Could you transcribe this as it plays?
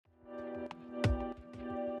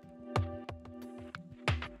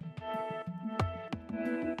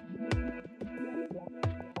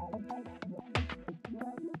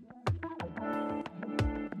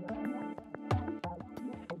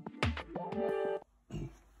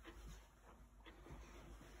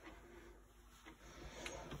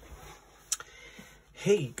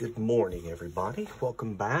Hey, good morning, everybody.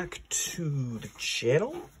 Welcome back to the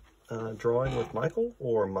channel, Drawing with Michael,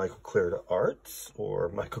 or Michael Clarida Arts, or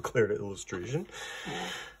Michael Clarida Illustration.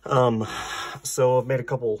 So I've made a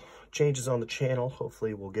couple changes on the channel.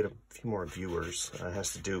 Hopefully we'll get a few more viewers. It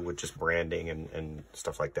has to do with just branding and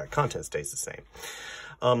stuff like that. Content stays the same.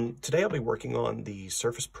 Today I'll be working on the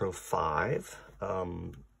Surface Pro 5.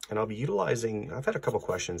 And I'll be utilizing, I've had a couple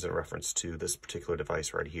questions in reference to this particular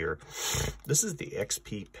device right here. This is the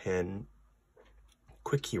XP Pen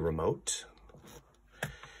Quick Key Remote.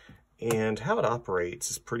 And how it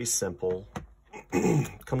operates is pretty simple.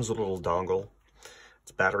 It comes with a little dongle.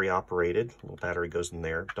 It's battery operated. A little battery goes in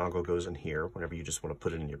there. Dongle goes in here whenever you just want to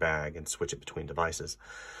put it in your bag and switch it between devices.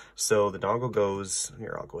 So the dongle goes,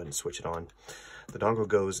 here, I'll go ahead and switch it on. The dongle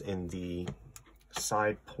goes in the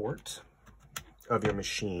side port of your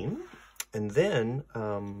machine, and then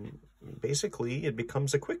basically it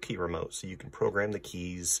becomes a quick key remote, so you can program the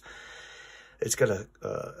keys. It's got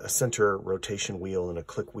a center rotation wheel and a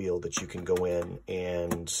click wheel that you can go in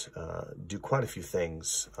and do quite a few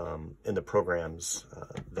things in the programs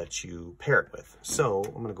that you pair it with. So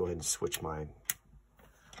I'm going to go ahead and switch my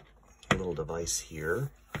little device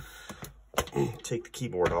here. Take the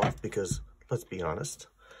keyboard off because, let's be honest,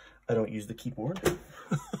 I don't use the keyboard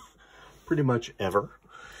pretty much ever.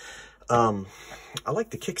 I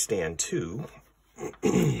like the kickstand too.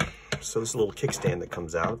 So this is a little kickstand that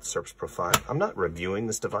comes out, Surface Pro 5. I'm not reviewing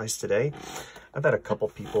this device today. I've had a couple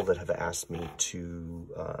people that have asked me to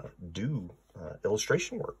do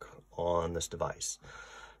illustration work on this device.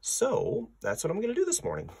 So that's what I'm going to do this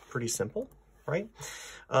morning. Pretty simple, right?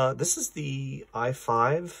 This is the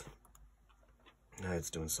i5. It's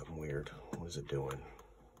doing something weird. What is it doing?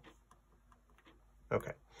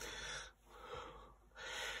 Okay.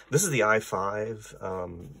 This is the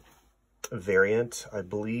i5 variant, I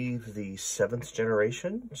believe the 7th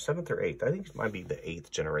generation, 7th or 8th. I think it might be the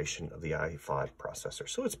 8th generation of the i5 processor.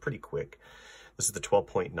 So it's pretty quick. This is the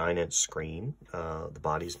 12.9-inch screen. The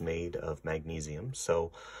body's made of magnesium.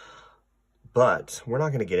 So, but we're not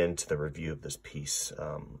going to get into the review of this piece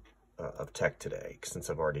of tech today, since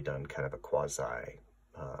I've already done kind of a quasi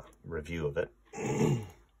review of it.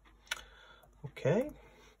 Okay.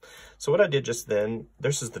 So what I did just then,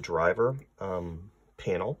 this is the driver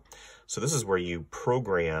panel. So this is where you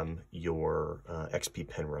program your XP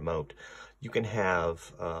Pen remote. You can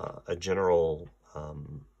have a general,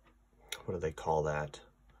 what do they call that?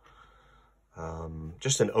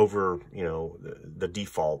 Just an over, the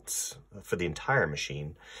defaults for the entire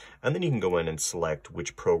machine. And then you can go in and select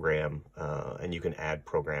which program, and you can add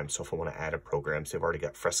programs. So if I want to add a program, so I've already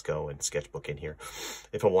got Fresco and Sketchbook in here.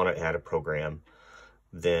 If I want to add a program,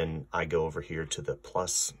 then I go over here to the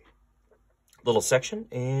plus little section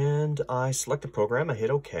and I select the program. I hit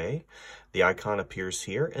OK. The icon appears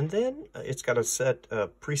here, and then it's got a set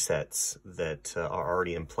of presets that are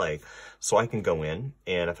already in play. So I can go in,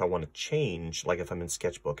 and if I want to change, like if I'm in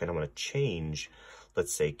Sketchbook and I want to change,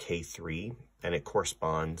 let's say K3, and it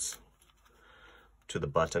corresponds to the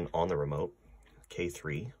button on the remote,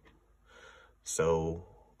 K3. So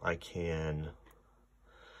I can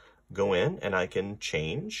go in and I can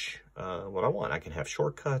change what I want. I can have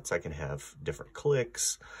shortcuts, I can have different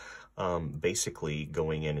clicks, basically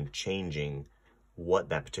going in and changing what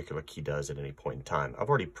that particular key does at any point in time. I've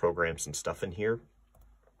already programmed some stuff in here,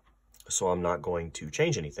 so I'm not going to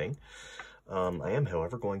change anything. I am,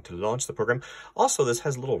 however, going to launch the program. Also, this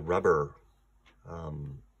has little rubber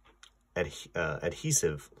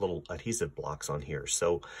adhesive blocks on here.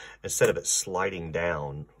 So instead of it sliding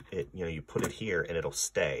down, you put it here and it'll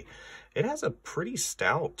stay. It has a pretty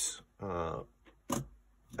stout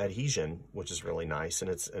adhesion, which is really nice,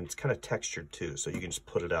 and it's kind of textured too. So you can just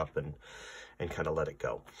put it up and kind of let it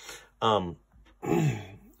go.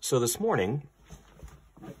 So this morning,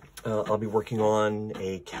 I'll be working on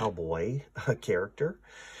a cowboy character.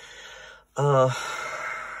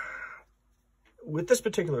 With this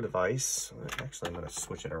particular device, actually I'm going to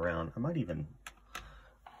switch it around.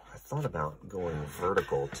 I thought about going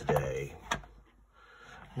vertical today.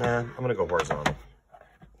 Nah, I'm going to go horizontal.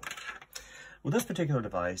 With this particular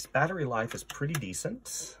device, battery life is pretty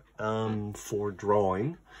decent for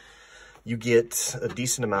drawing. You get a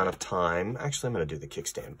decent amount of time. Actually, I'm going to do the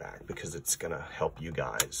kickstand back because it's going to help you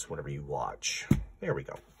guys whenever you watch. There we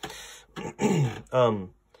go.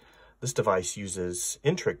 This device uses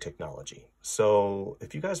in-trig technology. So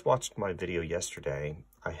if you guys watched my video yesterday,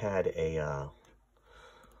 I had a,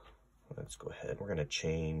 let's go ahead. We're going to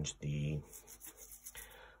change the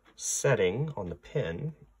setting on the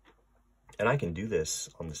pen. And I can do this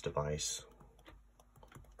on this device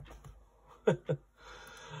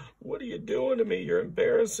What are you doing to me? You're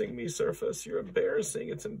embarrassing me, Surface. You're embarrassing.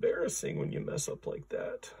 It's embarrassing when you mess up like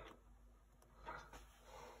that.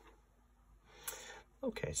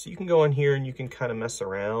 Okay, so you can go in here and you can kind of mess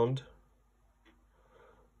around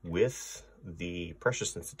with the pressure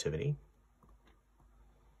sensitivity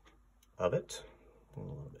of it. A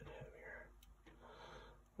little bit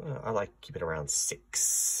heavier. I like to keep it around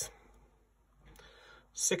 6.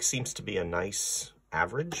 6 seems to be a nice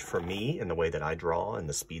average for me in the way that I draw and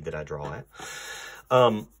the speed that I draw at.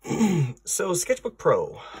 So Sketchbook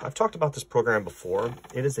Pro, I've talked about this program before.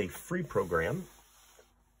 It is a free program,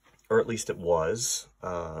 or at least it was.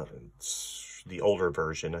 It's the older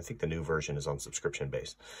version. I think the new version is on subscription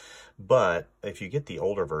base. But if you get the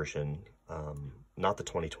older version, not the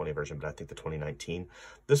 2020 version, but I think the 2019,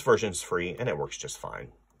 this version is free and it works just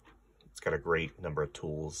fine. It's got a great number of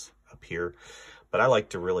tools up here. But I like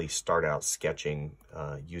to really start out sketching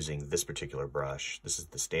using this particular brush. This is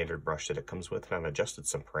the standard brush that it comes with, and I've adjusted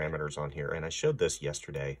some parameters on here. And I showed this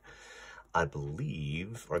yesterday, I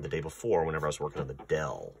believe, or the day before, whenever I was working on the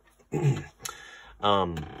Dell.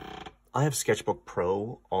 I have Sketchbook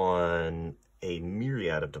Pro on a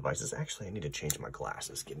myriad of devices. Actually, I need to change my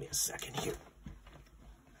glasses. Give me a second here.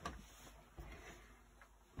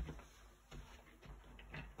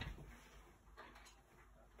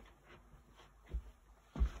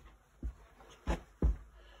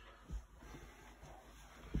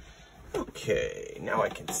 Okay, now I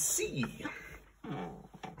can see.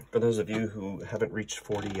 For those of you who haven't reached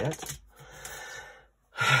 40 yet,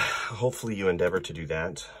 hopefully you endeavor to do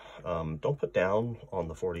that. Don't put down on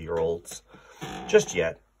the 40-year-olds just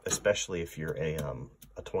yet, especially if you're a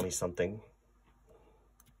 20-something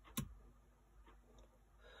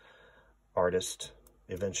artist.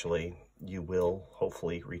 Eventually, you will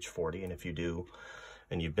hopefully reach 40, and if you do,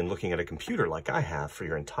 and you've been looking at a computer like I have for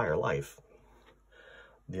your entire life,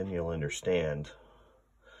 then you'll understand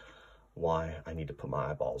why I need to put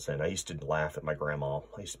my eyeballs in. I used to laugh at my grandma.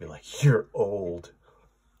 I used to be like, "You're old."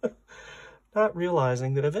 Not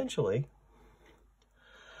realizing that eventually,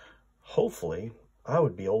 hopefully, I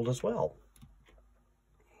would be old as well.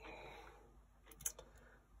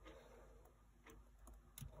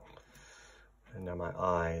 And now my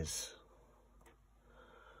eyes,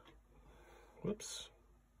 whoops,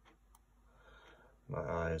 my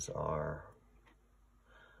eyes are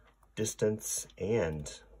distance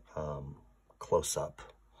and close up.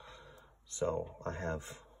 So I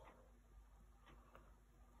have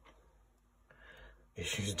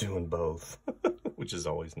issues doing both, which is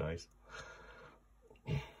always nice.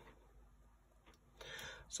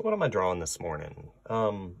 So what am I drawing this morning?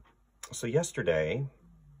 So yesterday,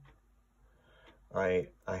 I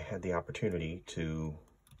had the opportunity to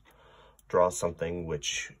draw something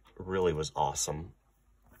which really was awesome.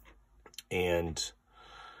 And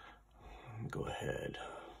go ahead,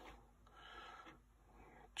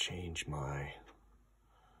 change my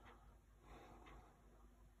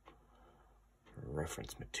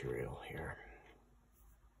reference material here.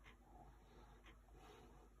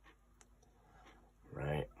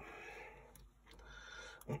 Right.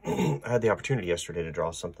 I had the opportunity yesterday to draw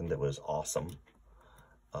something that was awesome.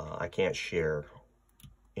 I can't share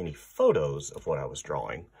any photos of what I was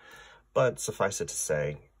drawing, but suffice it to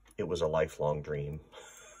say, it was a lifelong dream.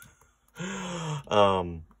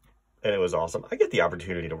 And it was awesome. I get the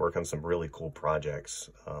opportunity to work on some really cool projects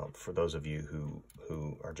for those of you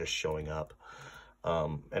who are just showing up.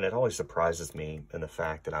 And it always surprises me in the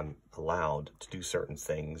fact that I'm allowed to do certain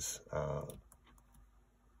things.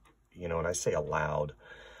 You know, and I say allowed,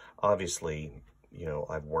 obviously, you know,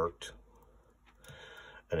 I've worked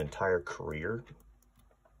an entire career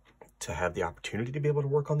to have the opportunity to be able to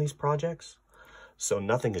work on these projects. So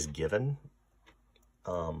nothing is given,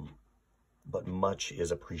 but much is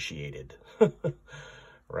appreciated,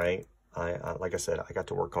 right? Like I said, I got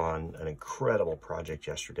to work on an incredible project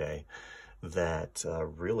yesterday that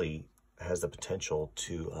really has the potential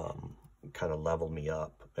to kind of level me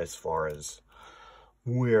up as far as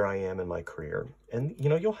where I am in my career. And, you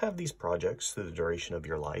know, you'll have these projects through the duration of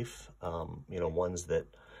your life, you know, ones that,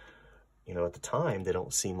 you know, at the time, they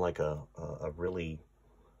don't seem like a really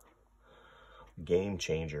game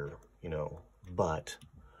changer, you know, but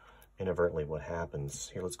inadvertently what happens,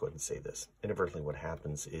 here, let's go ahead and say this. Inadvertently what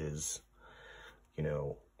happens is, you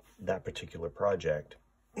know, that particular project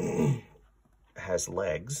has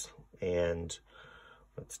legs, and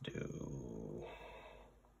let's do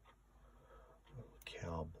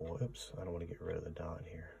cowboy. Oops, I don't want to get rid of the dot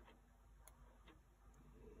here.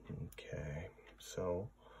 Okay, so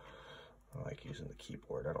I like using the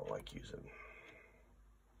keyboard. I don't like using.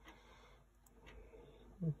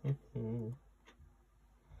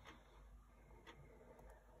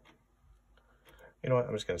 You know what?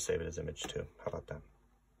 I'm just going to save it as image too. How about that?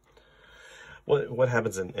 What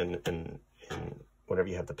happens in whenever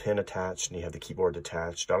you have the pen attached and you have the keyboard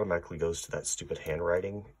attached, it automatically goes to that stupid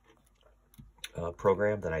handwriting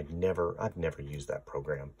program that I've never used that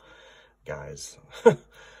program, guys.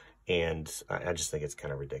 And I just think it's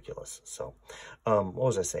kind of ridiculous. So, what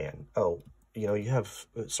was I saying? Oh, you know, you have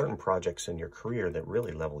certain projects in your career that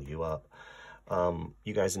really level you up.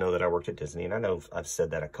 You guys know that I worked at Disney, and I know I've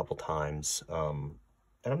said that a couple times. And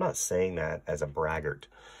I'm not saying that as a braggart.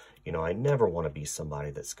 You know, I never want to be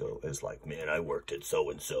somebody is like, man, I worked at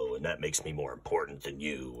so-and-so, and that makes me more important than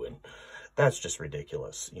you. And that's just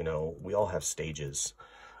ridiculous. You know, we all have stages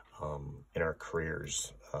in our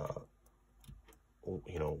careers,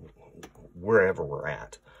 you know, wherever we're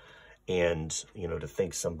at. And, you know, to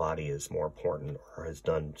think somebody is more important or has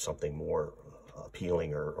done something more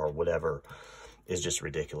appealing or whatever is just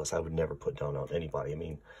ridiculous. I would never put down on anybody. I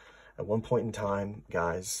mean, at one point in time,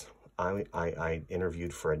 guys, I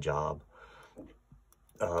interviewed for a job.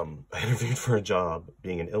 I interviewed for a job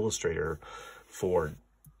being an illustrator for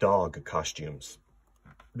dog costumes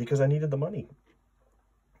because I needed the money.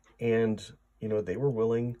 And, you know, they were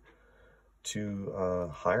willing to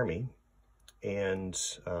hire me. And,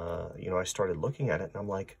 you know, I started looking at it and I'm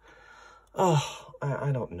like, oh,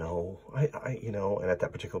 I don't know. You know, and at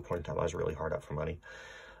that particular point in time, I was really hard up for money.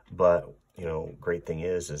 But, you know, great thing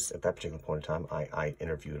is at that particular point in time, I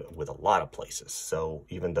interviewed with a lot of places. So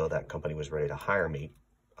even though that company was ready to hire me,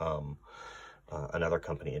 another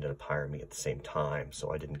company ended up hiring me at the same time.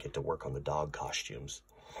 So I didn't get to work on the dog costumes.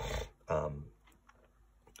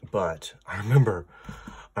 But I remember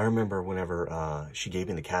whenever she gave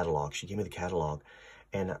me the catalog,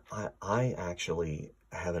 and I actually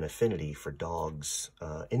have an affinity for dogs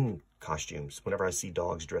in costumes. Whenever I see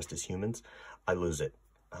dogs dressed as humans, I lose it.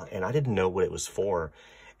 And I didn't know what it was for.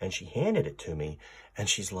 And she handed it to me, and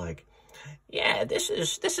she's like, yeah, this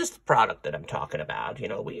is the product that I'm talking about. You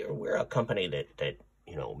know, we're a company that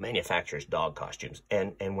you know, manufactures dog costumes.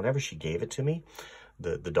 And whenever she gave it to me,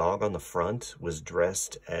 the dog on the front was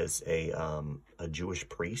dressed as a Jewish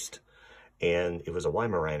priest, and it was a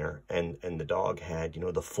Weimaraner, and the dog had, you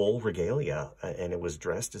know, the full regalia, and it was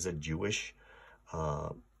dressed as a Jewish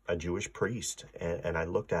priest. And I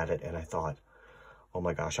looked at it and I thought, oh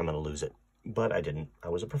my gosh, I'm going to lose it. But I didn't. I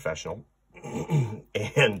was a professional.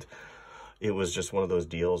 And it was just one of those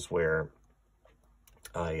deals where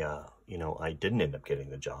you know, I didn't end up getting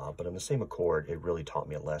the job, but on the same accord, it really taught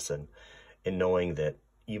me a lesson in knowing that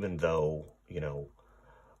even though, you know,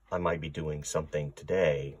 I might be doing something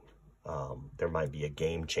today, there might be a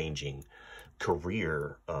game-changing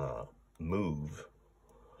career move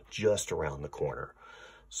just around the corner.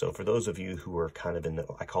 So for those of you who are kind of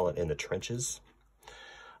I call it in the trenches,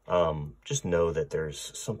 just know that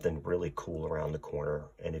there's something really cool around the corner.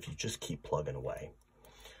 And if you just keep plugging away,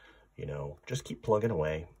 you know, just keep plugging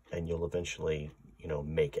away, and you'll eventually, you know,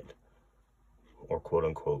 make it, or quote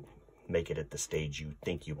unquote, make it at the stage you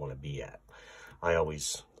think you want to be at. I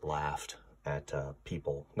always laughed at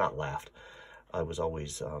people, not laughed. I was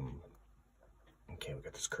always, okay, we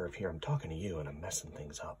got this curve here. I'm talking to you and I'm messing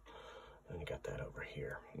things up. And you got that over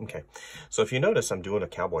here. Okay, so if you notice, I'm doing a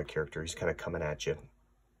cowboy character. He's kind of coming at you.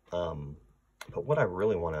 But what I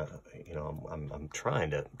really want to, you know, I'm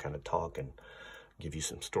trying to kind of talk and give you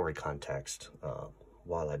some story context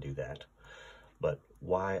while I do that. But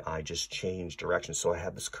why I just changed direction. So I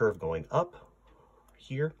have this curve going up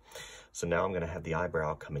here. So now I'm going to have the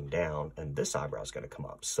eyebrow coming down, and this eyebrow is going to come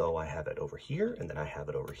up. So I have it over here, and then I have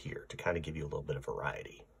it over here to kind of give you a little bit of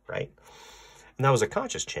variety, right? And that was a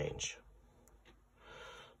conscious change.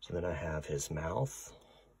 So then I have his mouth.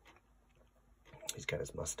 He's got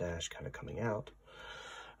his mustache kind of coming out.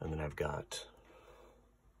 And then I've got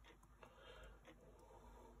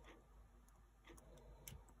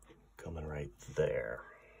coming right there.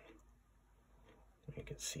 You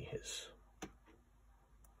can see his,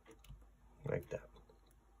 like that.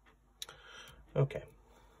 Okay.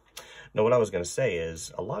 Now what I was going to say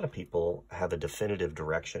is a lot of people have a definitive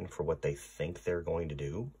direction for what they think they're going to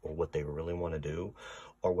do, or what they really want to do,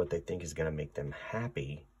 or what they think is going to make them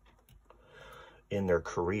happy in their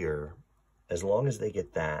career. As long as they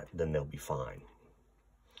get that, then they'll be fine.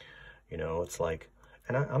 You know, it's like,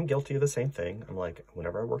 and I'm guilty of the same thing. I'm like,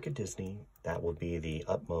 whenever I work at Disney, that will be the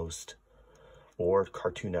utmost, or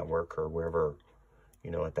Cartoon Network, or wherever,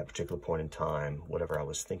 you know, at that particular point in time, whatever I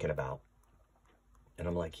was thinking about. And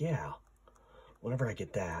I'm like, yeah, whenever I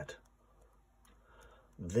get that,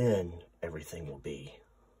 then everything will be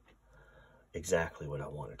exactly what I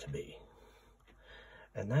want it to be.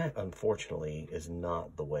 And that, unfortunately, is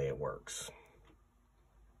not the way it works.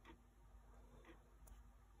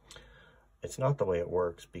 it's not the way it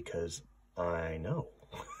works because I know.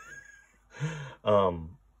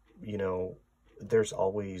 You know, there's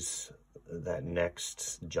always that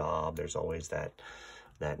next job. There's always that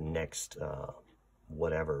next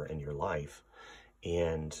whatever in your life,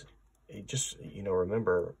 and it just, you know,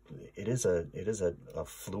 remember, it is a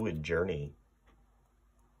fluid journey.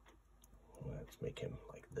 Let's make him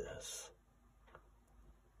like this.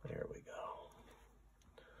 There we go.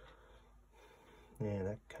 Yeah,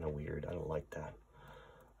 that's kind of weird. I don't like that.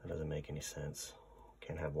 That doesn't make any sense.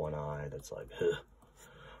 Can't have one eye that's like, huh.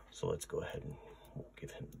 So let's go ahead and we'll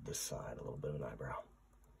give him this side a little bit of an eyebrow.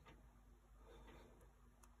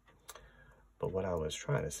 But what I was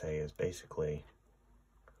trying to say is basically,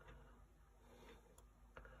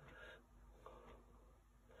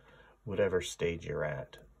 whatever stage you're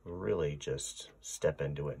at, really just step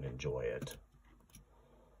into it and enjoy it.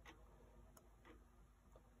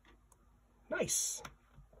 Nice.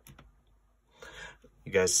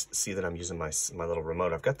 You guys see that I'm using my little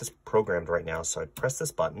remote. I've got this programmed right now, so I press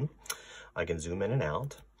this button. I can zoom in and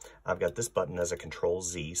out. I've got this button as a Control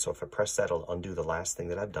Z, so if I press that, it'll undo the last thing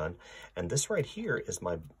that I've done. And this right here is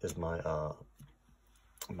my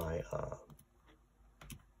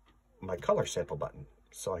color sample button,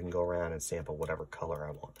 so I can go around and sample whatever color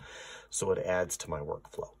I want. So it adds to my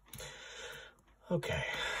workflow. Okay,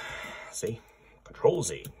 see, Control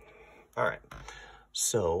Z. All right,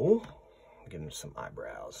 so give him some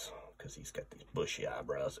eyebrows because he's got these bushy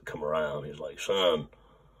eyebrows that come around. He's like, son,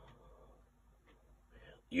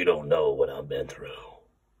 you don't know what I've been through.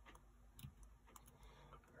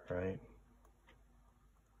 Right?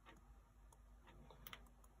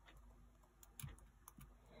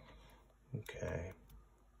 Okay.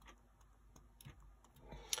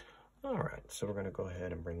 All right, so we're going to go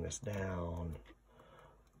ahead and bring this down.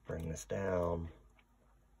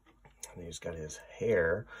 And he's got his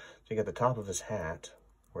hair. So you got the top of his hat,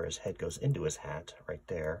 where his head goes into his hat, right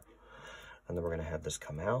there. And then we're going to have this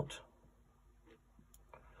come out.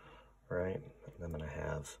 Right? And I'm going to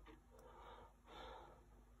have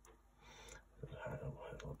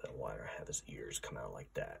a little bit wider. Have his ears come out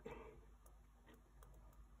like that.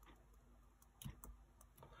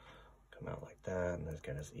 Come out like that, and then he's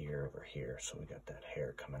got his ear over here. So we got that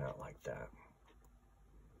hair coming out like that.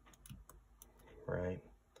 Right?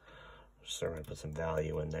 So we're going to put some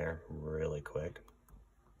value in there really quick.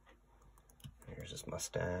 Here's his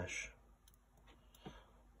mustache.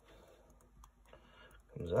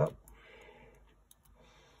 Comes up.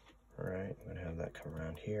 All right, I'm going to have that come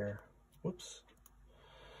around here. Whoops.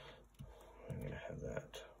 I'm going to have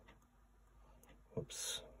that.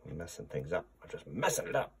 Whoops. I'm messing things up. I'm just messing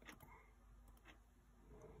it up.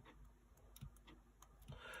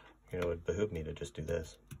 You know, it would behoove me to just do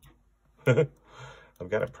this. I've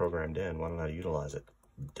got it programmed in. Why don't I utilize it?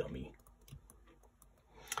 Dummy.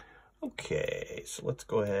 Okay, so let's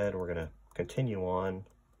go ahead. We're going to continue on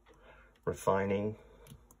refining,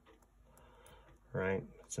 right?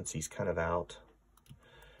 Since he's kind of out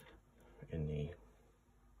in the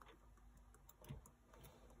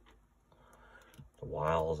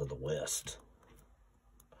wilds of the West.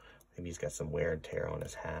 Maybe he's got some wear and tear on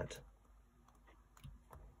his hat.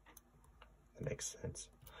 That makes sense.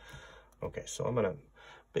 Okay, so I'm going to,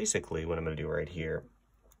 basically what I'm going to do right here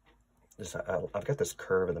is I've got this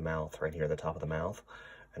curve in the mouth right here at the top of the mouth,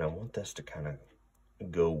 and I want this to kind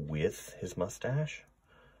of go with his mustache.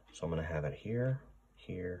 So I'm going to have it here,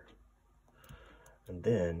 here, and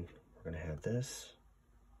then we're going to have this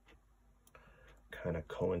kind of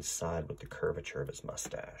coincide with the curvature of his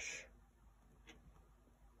mustache.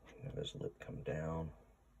 Have his lip come down.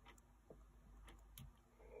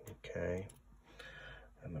 Okay.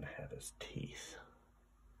 I'm going to have his teeth.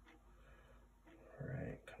 All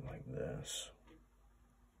right, come like this.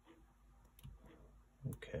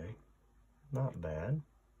 Okay, not bad.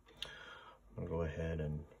 I'm going to go ahead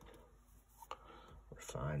and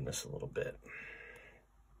refine this a little bit.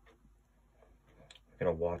 I'm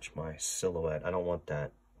going to watch my silhouette. I don't want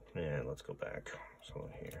that. Yeah, let's go back. So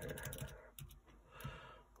here.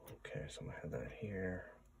 Okay, so I'm going to have that here.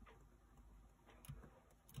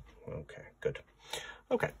 Okay, good.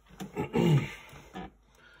 Okay.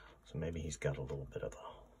 So maybe he's got a little bit of a,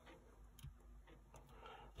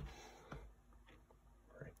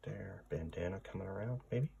 right there, bandana coming around,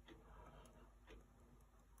 maybe.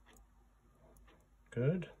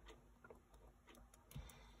 Good.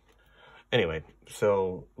 Anyway,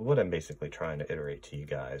 so what I'm basically trying to iterate to you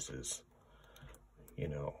guys is, you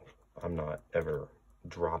know, I'm not ever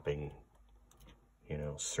dropping, you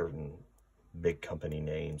know, certain big company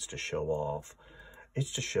names to show off.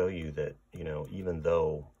 It's to show you that, you know, even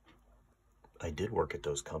though I did work at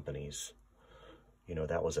those companies, You know,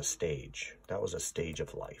 that was a stage. That was a stage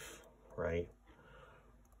of life, right?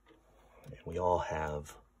 And we all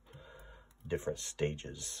have different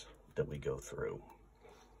stages that we go through,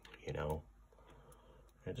 you know?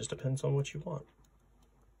 It just depends on what you want.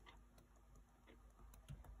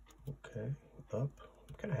 Okay, up.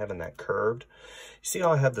 I'm kind of having that curved. You see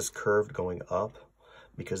how I have this curved going up?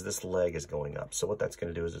 Because this leg is going up. So what that's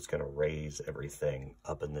going to do is it's going to raise everything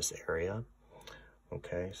up in this area.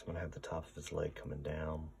 Okay, so I'm going to have the top of his leg coming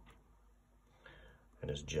down. And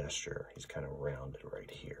his gesture, he's kind of rounded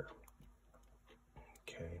right here.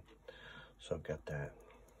 Okay, so I've got that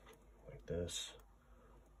like this.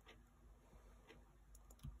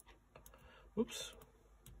 Oops.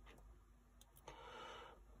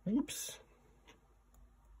 Oops.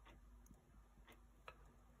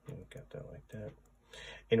 Got that like that.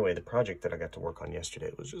 Anyway, the project that I got to work on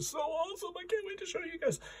yesterday was just so awesome. I can't wait to show you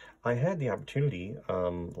guys. I had the opportunity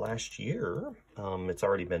last year, it's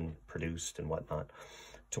already been produced and whatnot,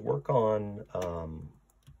 to work on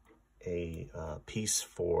a piece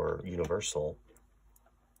for Universal,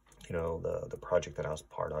 you know, the project that I was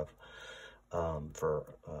part of for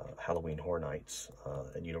Halloween Horror Nights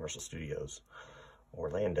at Universal Studios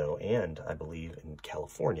Orlando, and I believe in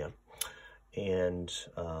California. And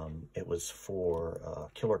it was for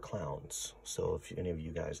Killer Clowns. So if any of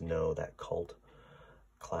you guys know that cult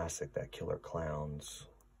classic, that Killer Clowns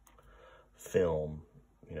film,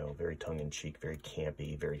 you know, very tongue-in-cheek, very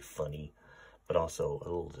campy, very funny, but also a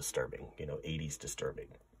little disturbing, you know, 80s disturbing.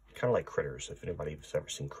 Kind of like Critters, if anybody's ever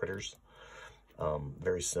seen Critters.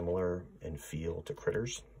 Very similar in feel to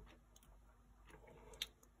Critters.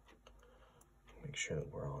 Make sure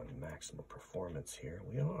that we're on maximum performance here.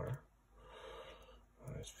 We are.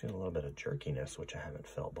 I was feeling a little bit of jerkiness, which I haven't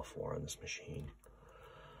felt before on this machine.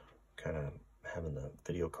 Kind of having the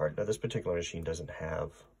video card. Now, this particular machine doesn't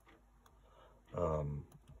have,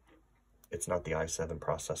 it's not the i7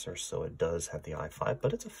 processor, so it does have the i5,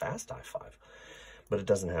 but it's a fast i5. But it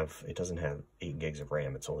doesn't have 8 gigs of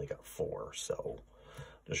RAM. It's only got 4, so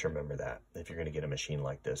just remember that. If you're going to get a machine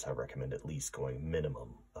like this, I recommend at least going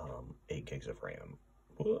minimum 8 gigs of RAM.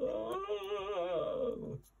 Whoa.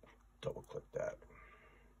 Let's double click that.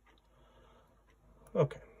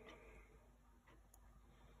 Okay.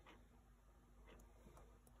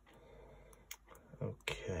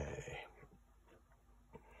 Okay.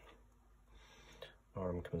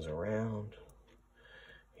 Arm comes around.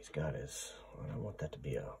 He's got his, I don't want that to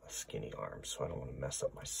be a skinny arm, so I don't want to mess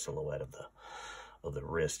up my silhouette of the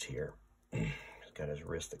wrist here. He's got his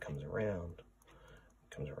wrist that comes around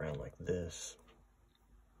like this.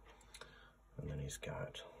 And then he's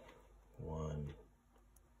got 1,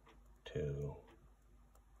 2.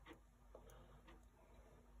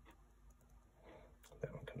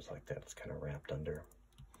 That one comes like that. It's kind of wrapped under.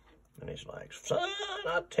 And he's like, son,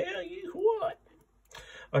 I tell you what.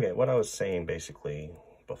 Okay, what I was saying basically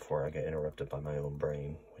before I get interrupted by my own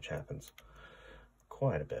brain, which happens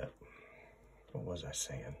quite a bit. What was I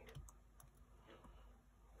saying?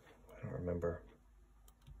 I don't remember.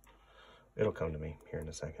 It'll come to me here in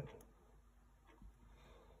a second.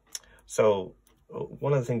 So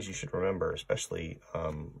one of the things you should remember, especially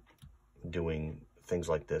doing things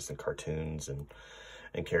like this in cartoons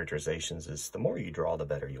and characterizations, is the more you draw, the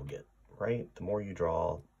better you'll get, right? The more you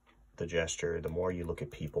draw the gesture, the more you look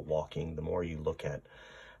at people walking, the more you look at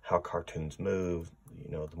how cartoons move, you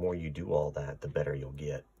know, the more you do all that, the better you'll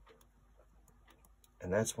get.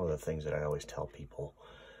 And that's one of the things that I always tell people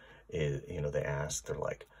is, you know, they ask, they're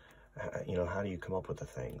like, you know, how do you come up with the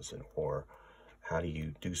things? And, or how do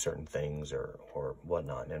you do certain things or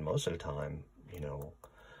whatnot? And most of the time, you know,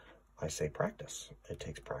 I say practice. It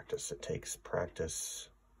takes practice. It takes practice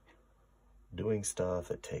doing stuff.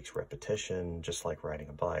 It takes repetition, just like riding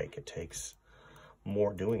a bike. It takes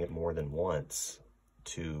doing it more than once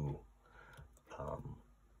to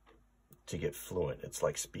get fluent. It's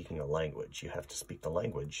like speaking a language. You have to speak the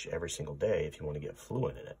language every single day if you want to get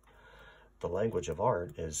fluent in it. The language of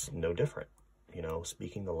art is no different. You know,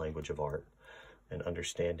 speaking the language of art and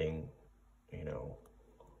understanding, you know,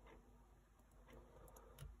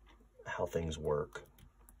 how things work,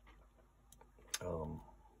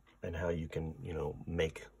 and how you can, you know,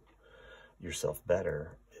 make yourself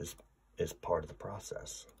better is part of the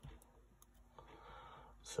process.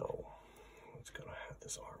 So it's gonna have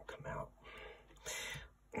this arm come out.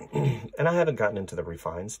 And I haven't gotten into the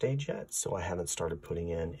refine stage yet, so I haven't started putting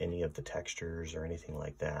in any of the textures or anything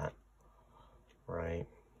like that, right?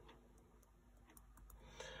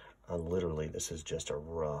 Literally, this is just a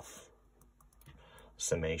rough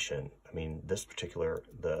summation. I mean, this particular,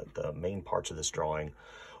 the main parts of this drawing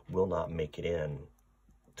will not make it in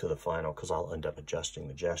to the final, because I'll end up adjusting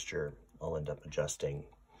the gesture. I'll end up adjusting,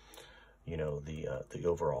 you know, the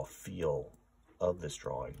overall feel of this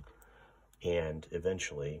drawing. And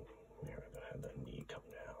eventually, here, I'm going to have that knee come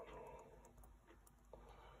down.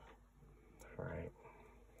 All right.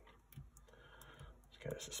 It's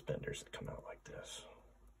got his suspenders that come out like this.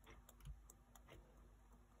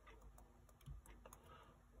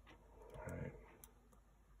 All right.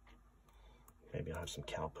 Maybe I'll have some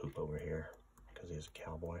cow poop over here because he's a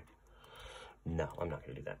cowboy. No, I'm not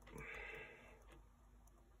going to do that.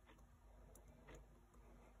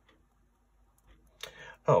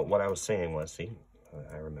 Oh, what I was saying was, see,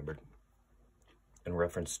 I remembered, in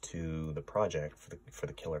reference to the project for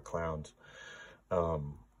the Killer Clowns,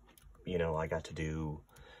 you know, I got to do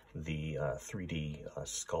the 3D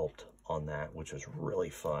sculpt on that, which was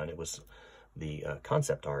really fun. It was the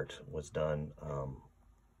concept art was done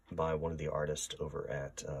by one of the artists over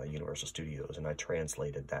at Universal Studios, and I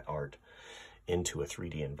translated that art into a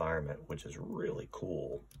 3D environment, which is really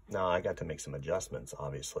cool. Now, I got to make some adjustments,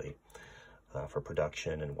 obviously, for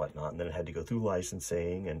production and whatnot, and then it had to go through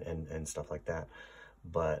licensing and stuff like that.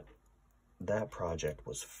 But that project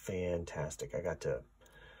was fantastic. I got to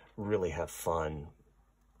really have fun,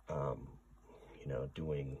 you know,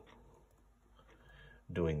 doing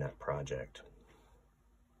that project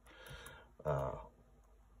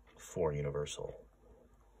for Universal.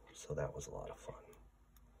 So that was a lot of fun.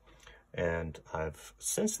 And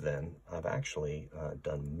since then, I've actually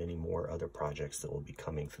done many more other projects that will be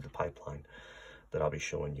coming through the pipeline that I'll be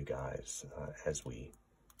showing you guys as we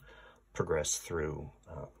progress through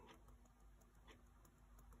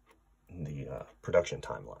the production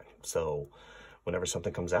timeline. So whenever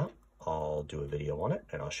something comes out, I'll do a video on it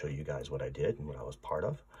and I'll show you guys what I did and what I was part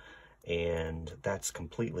of. And that's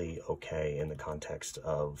completely okay in the context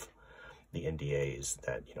of the NDAs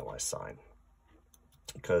that, you know, I sign.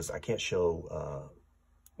 Because I can't show,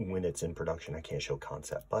 when it's in production, I can't show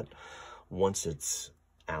concept. But once it's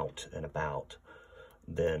out and about,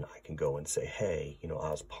 then I can go and say, hey, you know,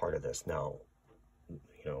 I was part of this. Now,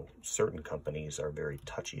 you know, certain companies are very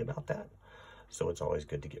touchy about that. So it's always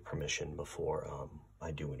good to get permission before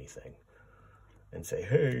I do anything. And say,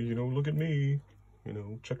 hey, you know, look at me. You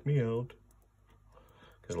know, check me out.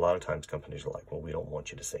 Because a lot of times companies are like, well, we don't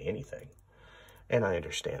want you to say anything. And I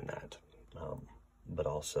understand that. But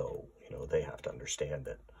also, you know, they have to understand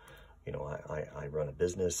that, you know, I run a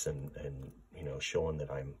business and, you know, showing that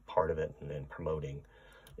I'm part of it and promoting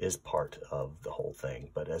is part of the whole thing.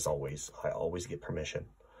 But as always, I always get permission.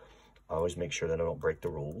 I always make sure that I don't break the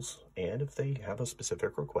rules. And if they have a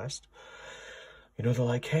specific request, you know, they're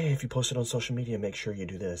like, hey, if you post it on social media, make sure you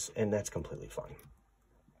do this. And that's completely fine.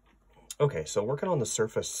 Okay, so working on the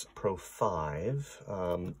Surface Pro 5,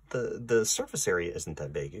 the surface area isn't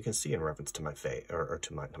that big. You can see in reference to my face, or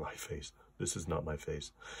to my face. This is not my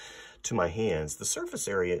face. To my hands, the surface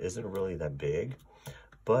area isn't really that big,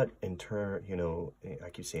 but in turn, you know,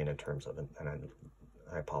 I keep saying in terms of it, and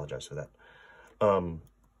I apologize for that.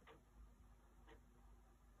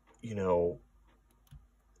 You know,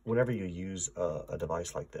 whenever you use a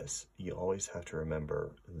device like this, you always have to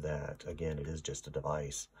remember that, again, it is just a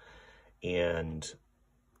device. And,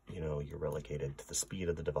 you know, you're relegated to the speed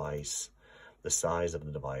of the device, the size of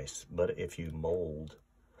the device. But if you mold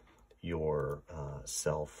your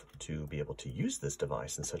self to be able to use this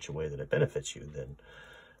device in such a way that it benefits you, then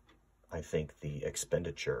I think the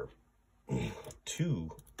expenditure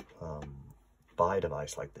to buy a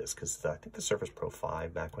device like this, because I think the Surface Pro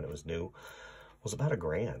 5, back when it was new, was about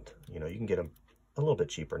 $1,000. You know, you can get them a little bit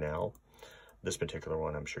cheaper now. This particular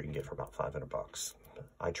one, I'm sure you can get for about $500.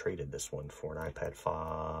 I traded this one for an iPad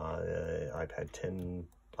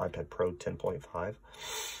Pro 10.5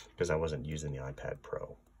 because I wasn't using the iPad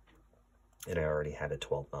Pro. And I already had a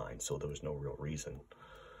 12.9, so there was no real reason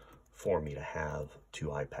for me to have two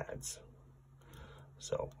iPads.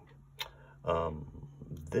 So,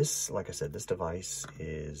 this, like I said, this device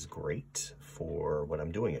is great for what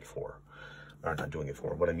I'm doing it for. Or not doing it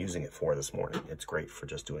for, what I'm using it for this morning. It's great for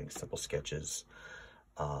just doing simple sketches,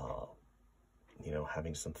 you know,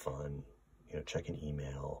 having some fun, you know, checking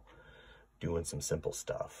email, doing some simple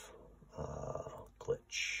stuff.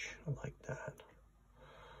 Glitch, I like that.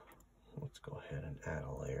 Let's go ahead and add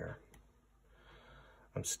a layer.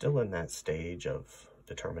 I'm still in that stage of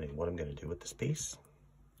determining what I'm going to do with this piece,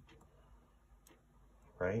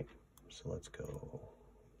 right? So let's go,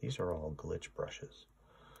 these are all glitch brushes,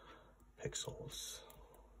 pixels.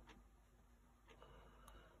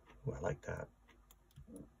 Ooh, I like that.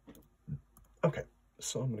 Okay,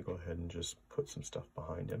 so I'm going to go ahead and just put some stuff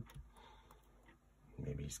behind him.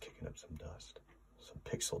 Maybe he's kicking up some dust, some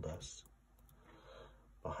pixel dust.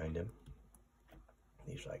 behind him.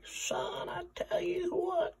 He's like, son, I tell you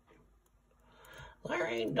what, there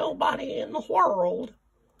ain't nobody in the world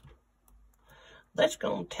that's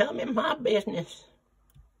gonna tell me my business.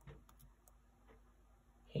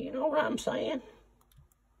 You know what I'm saying?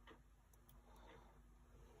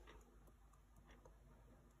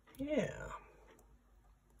 Yeah.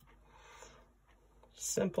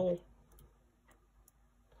 Simple.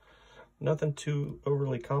 Nothing too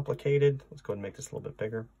overly complicated. Let's go ahead and make this a little bit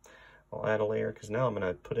bigger. I'll add a layer because now I'm going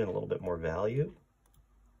to put in a little bit more value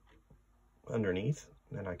underneath.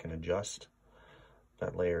 Then I can adjust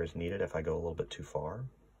that layer as needed if I go a little bit too far.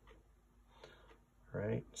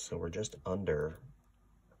 Right? So we're just under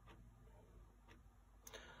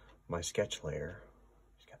my sketch layer.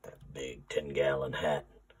 He's got that big 10-gallon hat.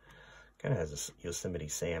 Kind of has a Yosemite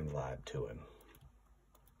Sam vibe to him.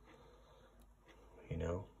 You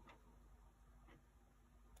know?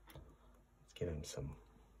 Let's give him some.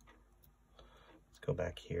 Let's go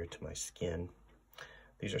back here to my skin.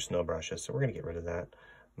 These are snow brushes, so we're going to get rid of that.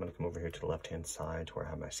 I'm going to come over here to the left-hand side to where I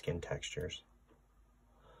have my skin textures.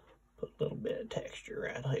 Put a little bit of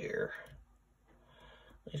texture right here.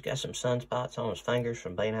 He's got some sunspots on his fingers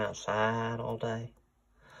from being outside all day,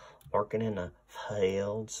 working in the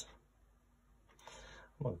fields.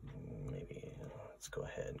 Well, maybe let's go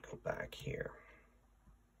ahead and go back here.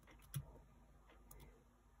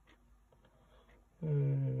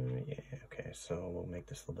 Yeah, okay, so we'll make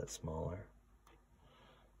this a little bit smaller.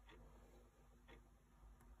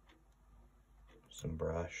 Some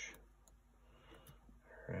brush.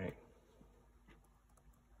 All right.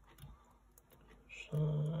 So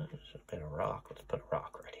there's a bit of rock. Let's put a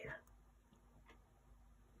rock right here.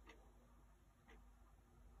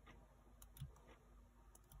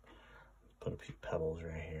 Put a few pebbles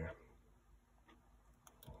right here.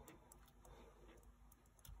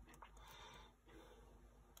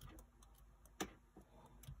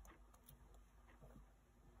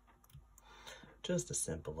 Just a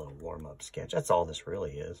simple little warm-up sketch. That's all this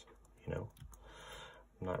really is, you know.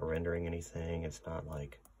 I'm not rendering anything. It's not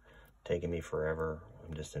like taking me forever.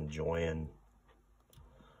 I'm just enjoying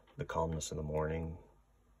the calmness of the morning.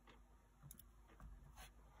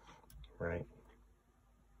 Right?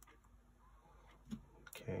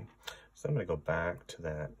 Okay. So I'm going to go back to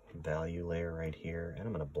that value layer right here, and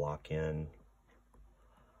I'm going to block in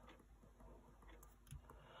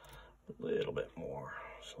a little bit more.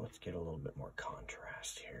 So let's get a little bit more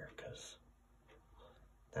contrast here, because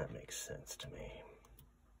that makes sense to me.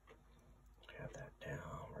 Have that down.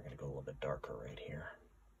 We're going to go a little bit darker right here.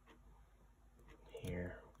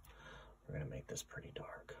 Here. We're going to make this pretty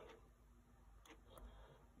dark.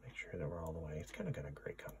 Make sure that we're all the way. It's kind of got a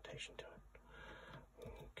great connotation to it.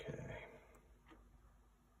 Okay.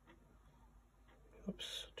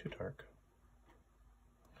 Oops, too dark.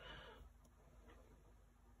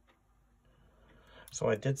 So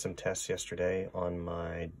I did some tests yesterday on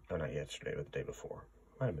my, oh, not yesterday, but the day before.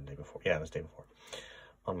 Might have been the day before. Yeah, it was the day before.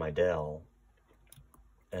 On my Dell.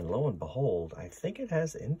 And lo and behold, I think it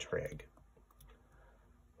has Intrigue,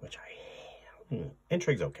 which I hate.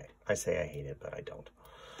 Intrigue's okay. I say I hate it, but I don't,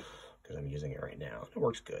 because I'm using it right now. It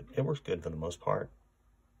works good. It works good for the most part.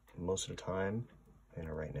 Most of the time. You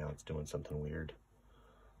know, right now it's doing something weird.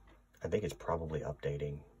 I think it's probably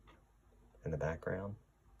updating in the background.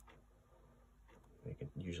 You can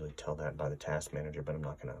usually tell that by the task manager, but I'm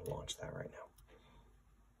not going to launch that right now.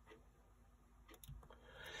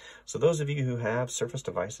 So those of you who have Surface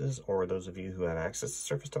devices, or those of you who have access to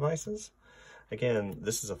Surface devices, again,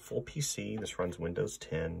 this is a full PC. This runs Windows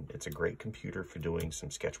 10. It's a great computer for doing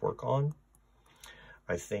some sketch work on.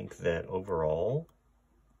 I think that overall,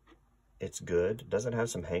 it's good. Does it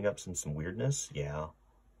have some hangups and some weirdness? Yeah.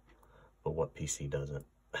 But what PC doesn't?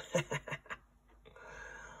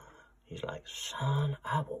 He's like, son,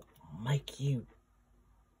 I will make you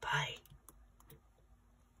pay.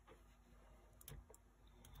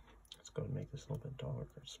 Let's go and make this a little bit darker,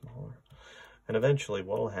 smaller. And eventually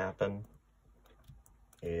what will happen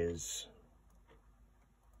is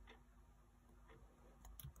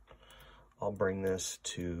I'll bring this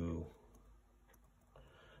to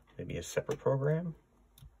maybe a separate program.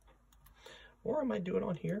 Or I might do it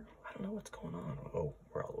on here. I don't know what's going on. Oh,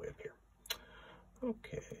 we're all the way up here.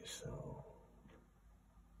 Okay, so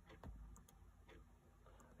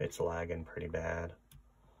it's lagging pretty bad.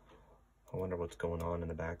 I wonder what's going on in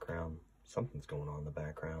the background. Something's going on in the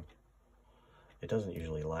background. It doesn't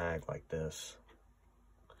usually lag like this.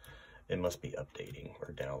 It must be updating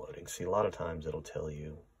or downloading. See, a lot of times it'll tell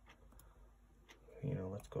you, you know,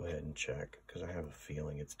 let's go ahead and check, because I have a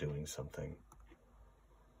feeling it's doing something.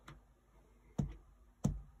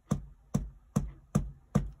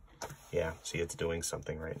 Yeah, see, it's doing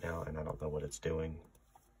something right now, and I don't know what it's doing.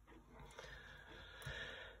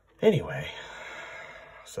 Anyway,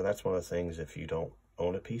 so that's one of the things, if you don't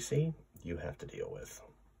own a PC, you have to deal with.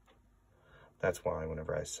 That's why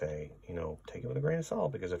whenever I say, you know, take it with a grain of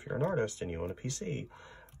salt, because if you're an artist and you own a PC,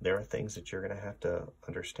 there are things that you're going to have to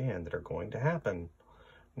understand that are going to happen.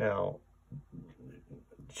 Now,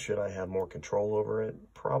 should I have more control over it?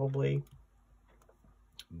 Probably.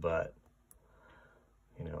 But,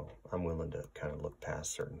 you know, I'm willing to kind of look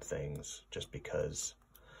past certain things just because,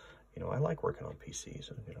 you know, I like working on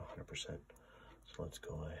PCs, you know, 100%. So let's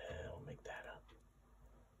go ahead, I'll make that a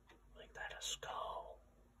skull.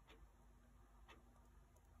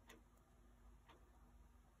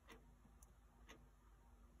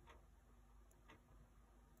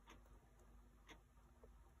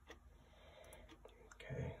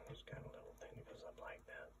 Okay, just got a little thing that goes up like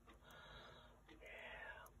that. Yeah,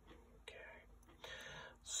 okay.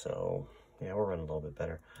 So, yeah, we're running a little bit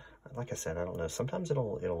better. Like I said, I don't know. Sometimes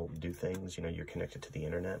it'll do things, you know, you're connected to the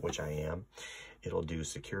internet, which I am. It'll do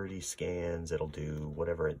security scans. It'll do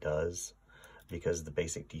whatever it does, because the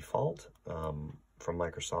basic default from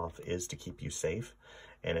Microsoft is to keep you safe.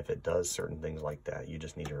 And if it does certain things like that, you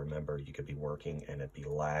just need to remember you could be working and it'd be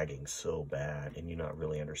lagging so bad and you not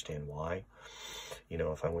really understand why. You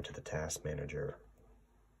know, if I went to the task manager,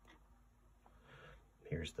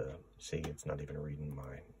 here's the, see, it's not even reading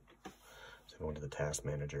mine. So I go into the task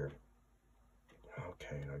manager.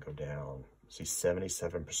 Okay, and I go down. See,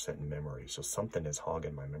 77% memory. So something is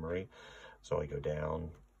hogging my memory. So I go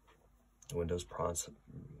down. Windows process.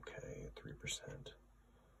 Okay, 3%.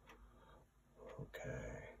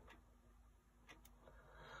 Okay.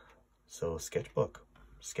 So Sketchbook.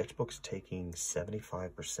 Sketchbook's taking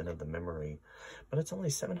 75% of the memory, but it's only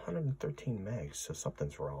 713 megs. So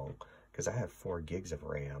something's wrong because I have 4 gigs of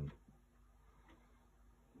RAM.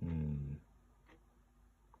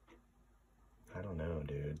 I don't know,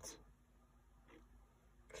 dudes.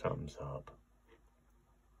 Something's up.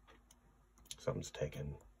 Something's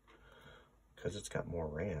taken, because it's got more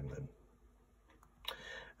RAM than...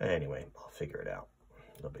 Anyway, I'll figure it out.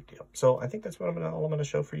 No big deal. So I think that's what all I'm going to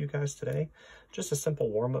show for you guys today. Just a simple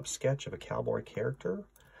warm-up sketch of a cowboy character.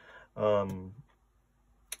 I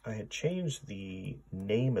had changed the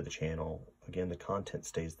name of the channel. Again, the content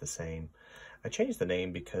stays the same. I changed the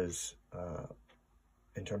name because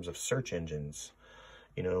in terms of search engines,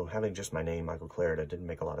 you know, having just my name, Michael Clarida, didn't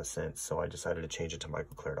make a lot of sense. So I decided to change it to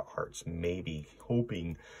Michael Clarida Arts, maybe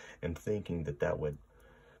hoping and thinking that that would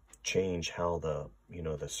change how the, you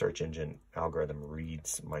know, the search engine algorithm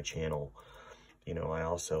reads my channel. You know, I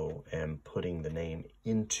also am putting the name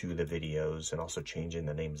into the videos and also changing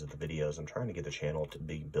the names of the videos. I'm trying to get the channel to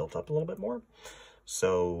be built up a little bit more.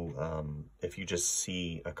 So if you just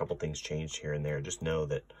see a couple things changed here and there, just know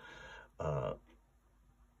that,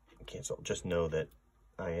 cancel, just know that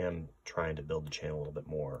I am trying to build the channel a little bit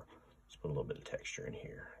more. Let's put a little bit of texture in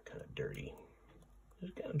here, kind of dirty.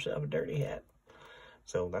 Just got himself a dirty hat.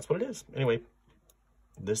 So that's what it is. Anyway,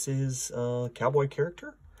 this is a cowboy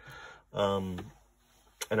character. And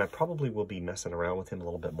I probably will be messing around with him a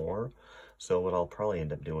little bit more. So what I'll probably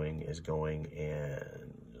end up doing is going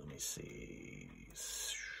and, let me see.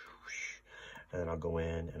 And then I'll go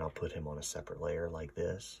in and I'll put him on a separate layer like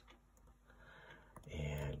this.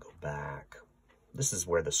 And go back. This is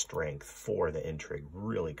where the strength for the intrigue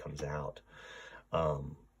really comes out.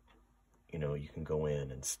 You know, you can go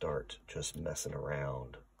in and start just messing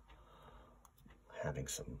around, having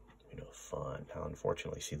some, you know, fun. Now,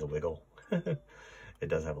 unfortunately, see the wiggle? It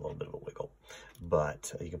does have a little bit of a wiggle,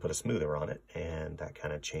 but you can put a smoother on it, and that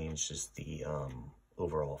kind of changes the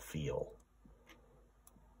overall feel.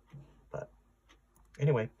 But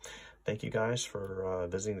anyway, thank you guys for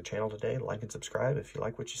visiting the channel today. Like and subscribe if you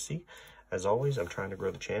like what you see. As always, I'm trying to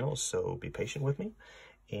grow the channel, so be patient with me.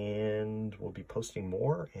 And we'll be posting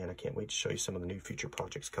more, and I can't wait to show you some of the new future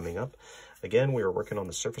projects coming up. Again, we are working on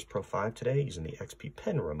the Surface Pro 5 today using the XP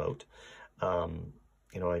Pen remote.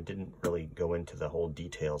 You know, I didn't really go into the whole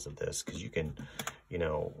details of this because you can, you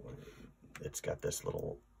know, it's got this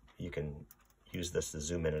little, you can use this to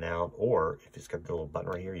zoom in and out, or if it's got the little button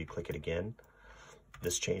right here, you click it again.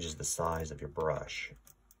 This changes the size of your brush.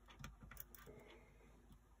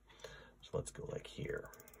 So let's go like here.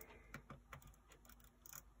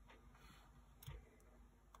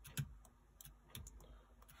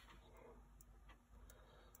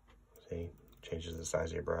 See, changes the size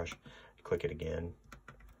of your brush. You click it again,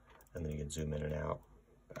 and then you can zoom in and out.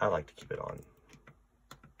 I like to keep it on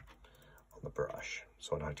the brush,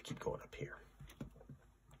 so I don't have to keep going up here.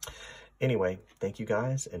 Anyway, thank you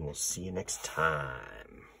guys, and we'll see you next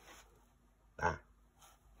time. Bye.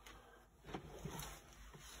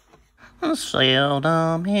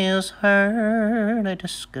 Seldom is heard a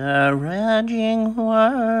discouraging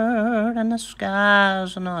word, and the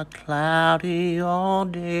sky's not cloudy all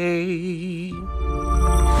day.